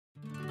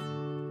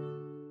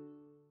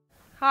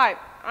Hi,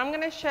 I'm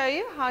going to show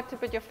you how to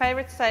put your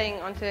favorite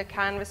saying onto a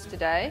canvas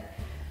today.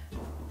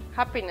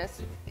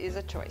 Happiness is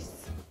a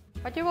choice.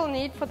 What you will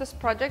need for this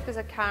project is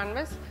a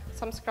canvas,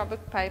 some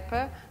scrapbook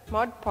paper,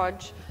 Mod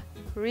Podge,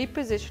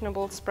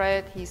 repositionable spray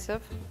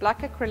adhesive,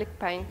 black acrylic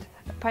paint,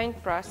 a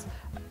paintbrush,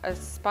 a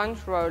sponge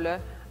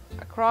roller,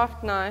 a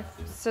craft knife,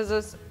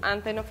 scissors,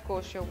 and then of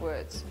course your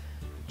words.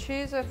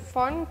 Choose a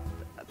font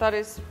that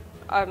is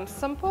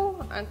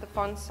simple, and the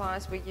font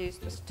size we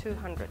used was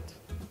 200.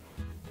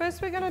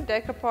 First we're going to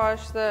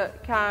decoupage the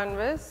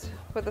canvas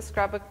with the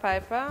scrapbook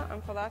paper,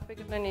 and for that we're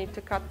going to need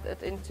to cut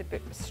it into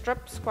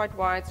strips, quite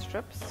wide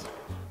strips.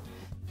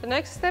 The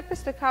next step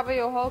is to cover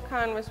your whole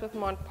canvas with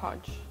Mod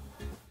Podge.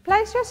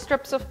 Place your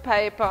strips of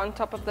paper on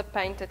top of the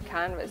painted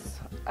canvas.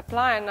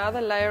 Apply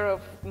another layer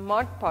of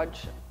Mod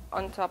Podge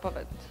on top of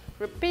it.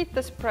 Repeat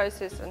this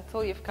process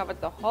until you've covered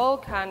the whole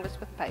canvas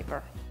with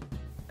paper.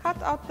 Cut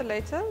out the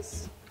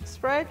letters,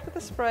 spray it with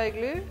the spray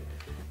glue,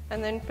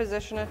 and then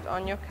position it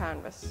on your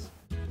canvas.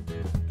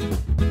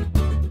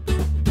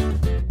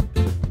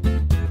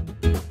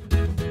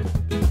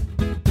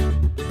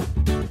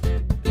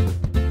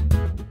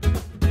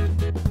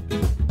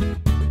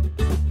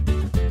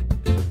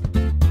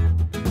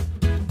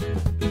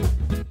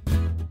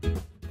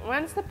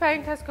 Once the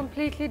paint has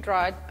completely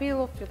dried,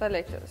 peel off the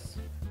letters.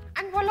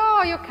 And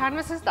voila, your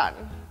canvas is done.